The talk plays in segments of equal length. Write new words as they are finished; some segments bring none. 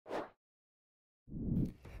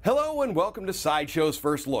Hello and welcome to Sideshow's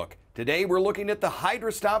First Look. Today we're looking at the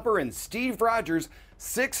Hydra Stomper and Steve Rogers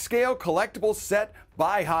 6-scale collectible set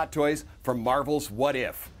by Hot Toys from Marvel's What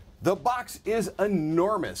If. The box is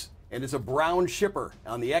enormous and is a brown shipper.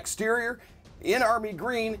 On the exterior, in army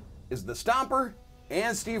green, is the Stomper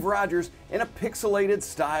and Steve Rogers in a pixelated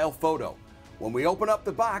style photo. When we open up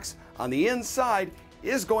the box, on the inside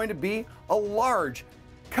is going to be a large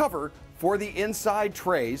cover for the inside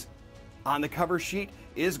trays. On the cover sheet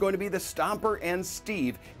is going to be the Stomper and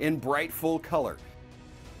Steve in bright full color.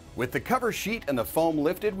 With the cover sheet and the foam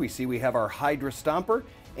lifted, we see we have our Hydra Stomper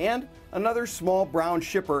and another small brown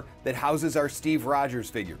shipper that houses our Steve Rogers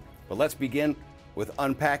figure. But let's begin with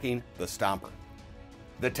unpacking the Stomper.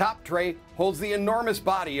 The top tray holds the enormous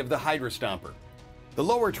body of the Hydra Stomper. The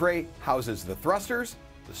lower tray houses the thrusters,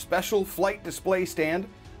 the special flight display stand,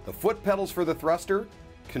 the foot pedals for the thruster,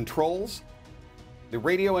 controls, the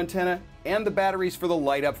radio antenna, and the batteries for the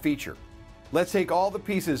light up feature. Let's take all the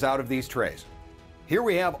pieces out of these trays. Here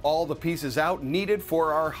we have all the pieces out needed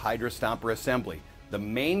for our Hydra Stomper assembly. The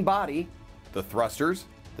main body, the thrusters,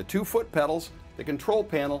 the 2 foot pedals, the control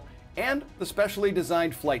panel, and the specially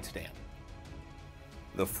designed flight stand.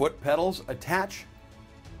 The foot pedals attach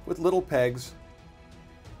with little pegs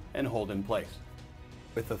and hold in place.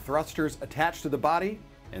 With the thrusters attached to the body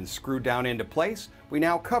and screwed down into place, we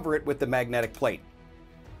now cover it with the magnetic plate.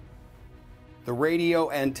 The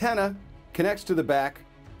radio antenna connects to the back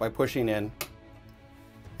by pushing in,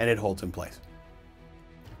 and it holds in place.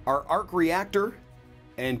 Our arc reactor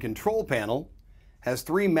and control panel has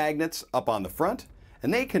 3 magnets up on the front,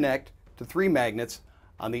 and they connect to 3 magnets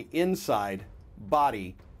on the inside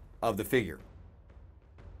body of the figure.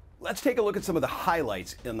 Let's take a look at some of the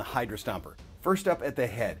highlights in the Hydra Stomper. First up at the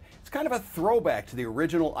head, it's kind of a throwback to the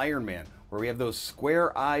original Iron Man, where we have those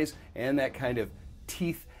square eyes and that kind of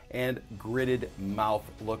teeth and gritted mouth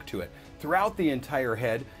look to it. Throughout the entire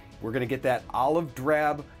head, we're going to get that olive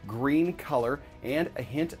drab green color and a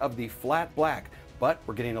hint of the flat black, but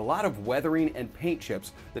we're getting a lot of weathering and paint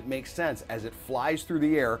chips that make sense as it flies through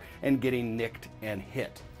the air and getting nicked and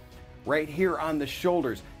hit. Right here on the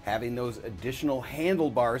shoulders, having those additional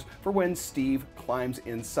handlebars for when Steve climbs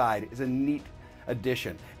inside is a neat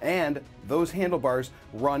addition. And those handlebars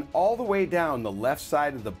run all the way down the left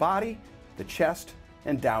side of the body, the chest,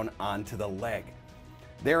 and down onto the leg.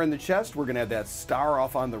 There in the chest, we're going to have that star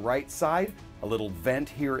off on the right side, a little vent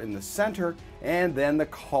here in the center, and then the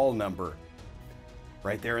call number.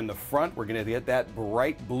 Right there in the front, we're going to get that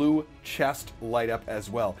bright blue chest light up as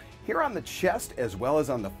well. Here on the chest, as well as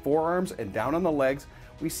on the forearms and down on the legs,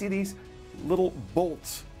 we see these little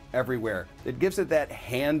bolts everywhere. That gives it that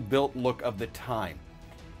hand-built look of the time.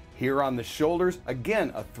 Here on the shoulders,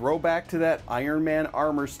 again, a throwback to that Iron Man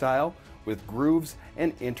armor style with grooves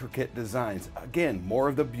and intricate designs. Again, more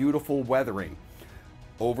of the beautiful weathering.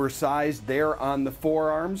 Oversized there on the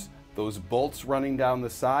forearms, those bolts running down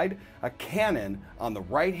the side, a cannon on the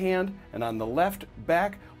right hand, and on the left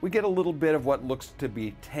back, we get a little bit of what looks to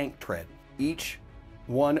be tank tread. Each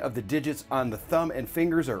one of the digits on the thumb and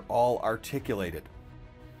fingers are all articulated.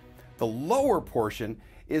 The lower portion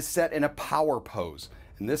is set in a power pose,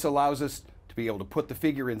 and this allows us to be able to put the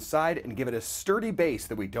figure inside and give it a sturdy base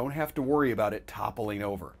that we don't have to worry about it toppling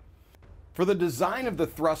over. For the design of the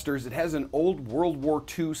thrusters, it has an old World War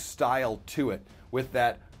II style to it with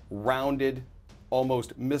that rounded,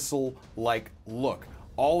 almost missile-like look.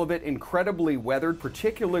 All of it incredibly weathered,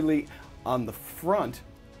 particularly on the front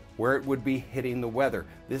where it would be hitting the weather.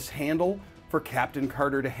 This handle for Captain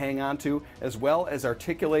Carter to hang onto, as well as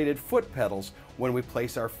articulated foot pedals when we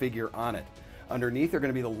place our figure on it. Underneath are going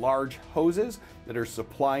to be the large hoses that are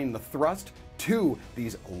supplying the thrust to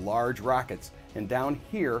these large rockets. And down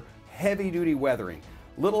here, heavy-duty weathering.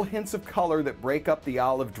 Little hints of color that break up the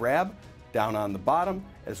olive drab down on the bottom,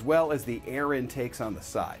 as well as the air intakes on the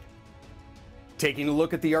side. Taking a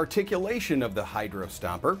look at the articulation of the Hydra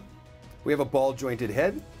Stomper, we have a ball-jointed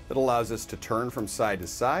head that allows us to turn from side to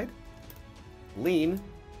side, lean,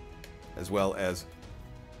 as well as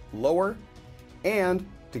lower, and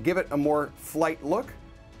to give it a more flight look,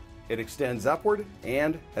 it extends upward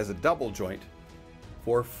and has a double joint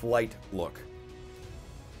for flight look.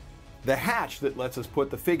 The hatch that lets us put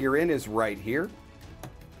the figure in is right here.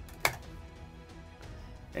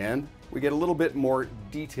 And we get a little bit more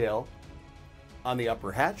detail on the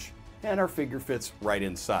upper hatch, and our figure fits right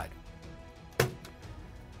inside.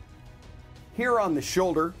 Here on the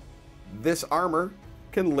shoulder, this armor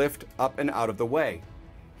can lift up and out of the way.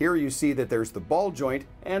 Here you see that there's the ball joint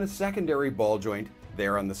and a secondary ball joint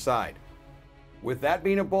there on the side. With that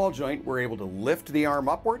being a ball joint, we're able to lift the arm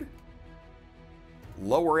upward,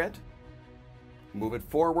 lower it, move it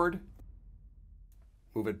forward,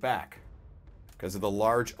 move it back. Because of the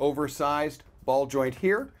large oversized ball joint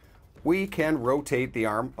here, we can rotate the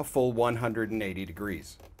arm a full 180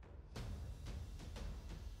 degrees.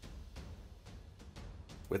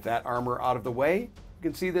 With that armor out of the way, you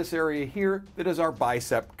can see this area here that is our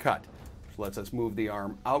bicep cut, which lets us move the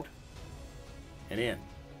arm out and in.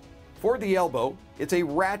 For the elbow, it's a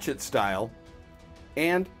ratchet style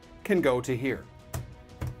and can go to here.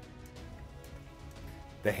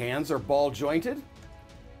 The hands are ball jointed,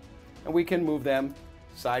 and we can move them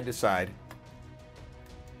side to side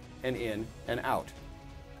and in and out.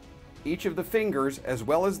 Each of the fingers, as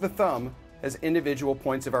well as the thumb, has individual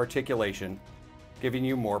points of articulation, giving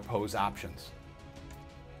you more pose options.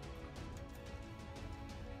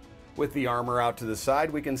 With the armor out to the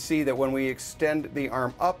side, we can see that when we extend the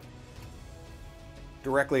arm up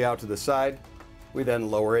directly out to the side, we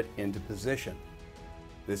then lower it into position.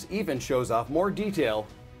 This even shows off more detail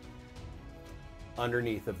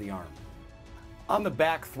underneath of the arm. On the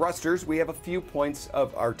back thrusters, we have a few points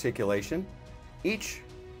of articulation. Each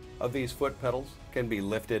of these foot pedals can be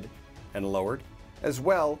lifted and lowered, as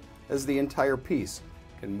well as the entire piece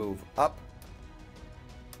can move up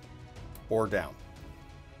or down.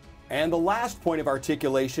 And the last point of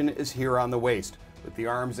articulation is here on the waist. With the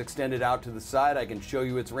arms extended out to the side, I can show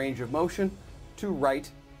you its range of motion to right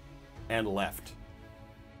and left.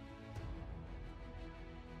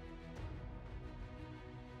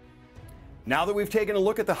 Now that we've taken a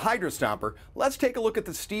look at the Hydra Stomper, let's take a look at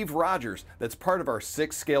the Steve Rogers that's part of our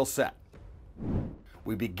 6-scale set.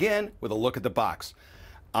 We begin with a look at the box.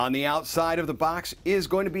 On the outside of the box is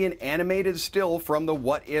going to be an animated still from the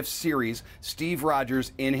What If series, Steve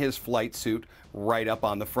Rogers in his flight suit right up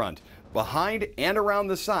on the front. Behind and around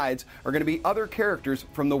the sides are going to be other characters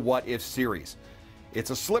from the What If series. It's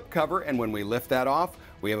a slipcover, and when we lift that off,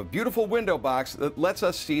 we have a beautiful window box that lets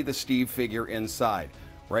us see the Steve figure inside.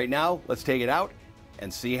 Right now, let's take it out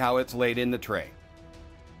and see how it's laid in the tray.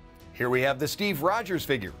 Here we have the Steve Rogers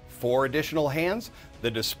figure, 4 additional hands, the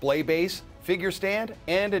display base, figure stand,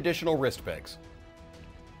 and additional wrist pegs.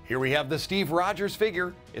 Here we have the Steve Rogers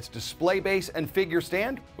figure, its display base and figure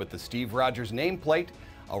stand with the Steve Rogers nameplate,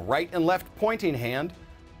 a right and left pointing hand,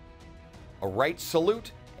 a right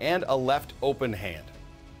salute, and a left open hand.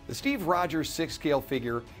 The Steve Rogers 6-scale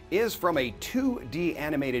figure is from a 2D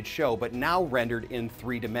animated show, but now rendered in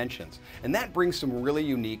 3 dimensions. And that brings some really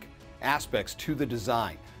unique aspects to the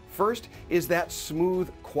design. First is that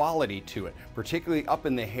smooth quality to it, particularly up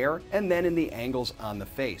in the hair and then in the angles on the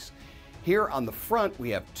face. Here on the front, we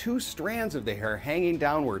have 2 strands of the hair hanging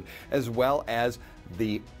downward, as well as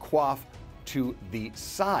the coif to the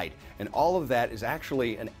side. And all of that is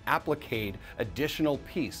actually an appliqued additional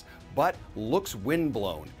piece, but looks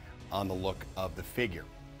windblown on the look of the figure.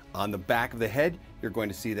 On the back of the head, you're going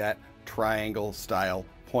to see that triangle style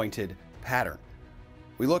pointed pattern.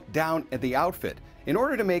 We look down at the outfit. In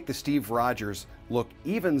order to make the Steve Rogers look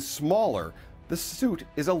even smaller, the suit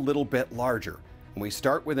is a little bit larger. And we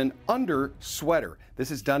start with an under sweater.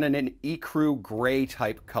 This is done in an ecru gray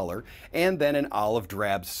type color, and then an olive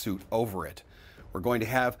drab suit over it. We're going to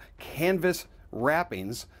have canvas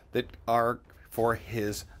wrappings that are for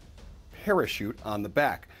his parachute on the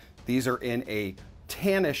back. These are in a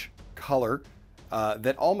tannish color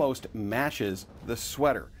that almost matches the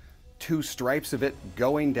sweater. 2 stripes of it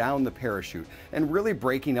going down the parachute and really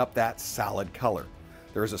breaking up that solid color.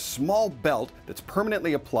 There is a small belt that's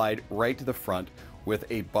permanently applied right to the front with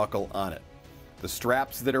a buckle on it. The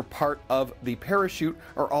straps that are part of the parachute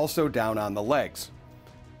are also down on the legs.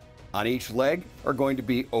 On each leg are going to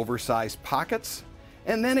be oversized pockets,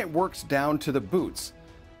 and then it works down to the boots.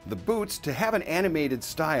 The boots, to have an animated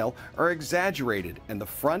style, are exaggerated, and the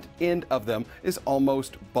front end of them is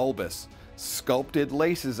almost bulbous. Sculpted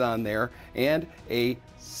laces on there and a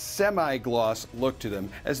semi-gloss look to them,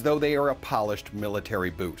 as though they are a polished military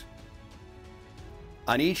boot.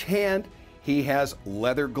 On each hand, he has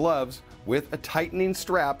leather gloves with a tightening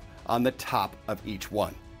strap on the top of each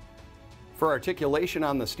one. For articulation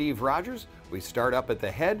on the Steve Rogers, we start up at the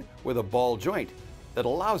head with a ball joint that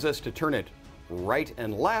allows us to turn it right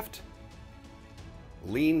and left,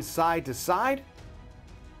 lean side to side,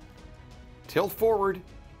 tilt forward,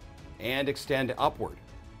 and extend upward.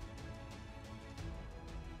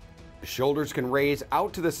 The shoulders can raise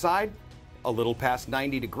out to the side a little past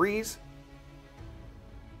 90 degrees,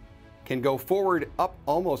 can go forward up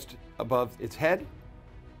almost above its head,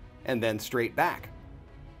 and then straight back.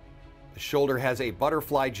 The shoulder has a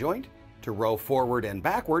butterfly joint to row forward and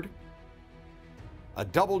backward, a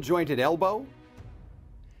double jointed elbow,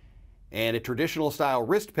 and a traditional style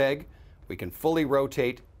wrist peg. We can fully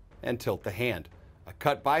rotate and tilt the hand. A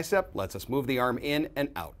cut bicep lets us move the arm in and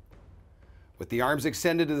out. With the arms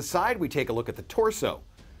extended to the side, we take a look at the torso.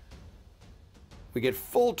 We get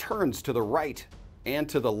full turns to the right and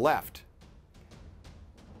to the left.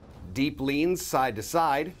 Deep leans side to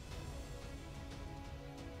side.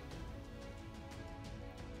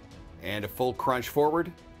 And a full crunch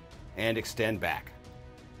forward and extend back.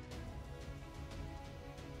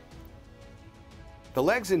 The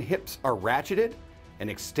legs and hips are ratcheted and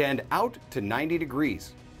extend out to 90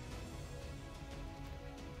 degrees.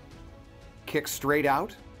 Kick straight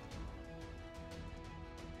out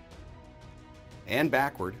and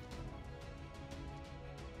backward.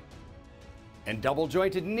 And double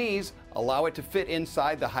jointed knees allow it to fit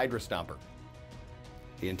inside the Hydra Stomper.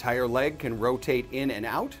 The entire leg can rotate in and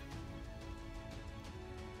out,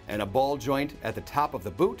 and a ball joint at the top of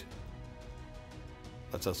the boot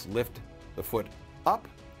lets us lift the foot up,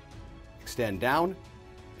 extend down,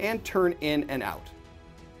 and turn in and out.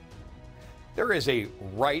 There is a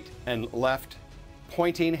right and left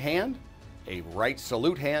pointing hand, a right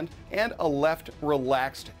salute hand, and a left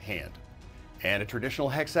relaxed hand. And a traditional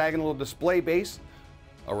hexagonal display base,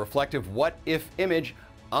 a reflective what-if image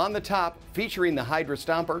on the top featuring the Hydra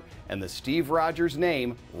Stomper and the Steve Rogers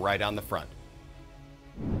name right on the front.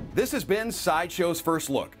 This has been Sideshow's first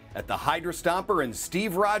look at the Hydra Stomper and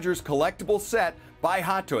Steve Rogers collectible set by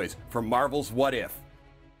Hot Toys from Marvel's What If.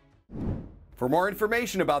 For more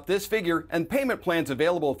information about this figure and payment plans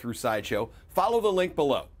available through Sideshow, follow the link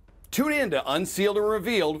below. Tune in to Unsealed and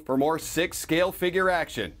Revealed for more 6-scale figure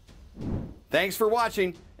action. Thanks for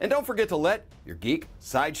watching, and don't forget to let your geek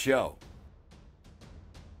sideshow.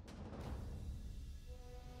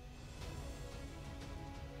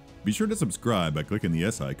 Be sure to subscribe by clicking the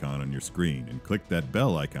S icon on your screen and click that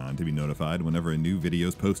bell icon to be notified whenever a new video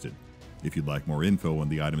is posted. If you'd like more info on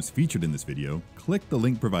the items featured in this video, click the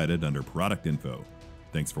link provided under Product Info.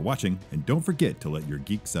 Thanks for watching, and don't forget to let your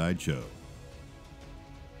geek side show.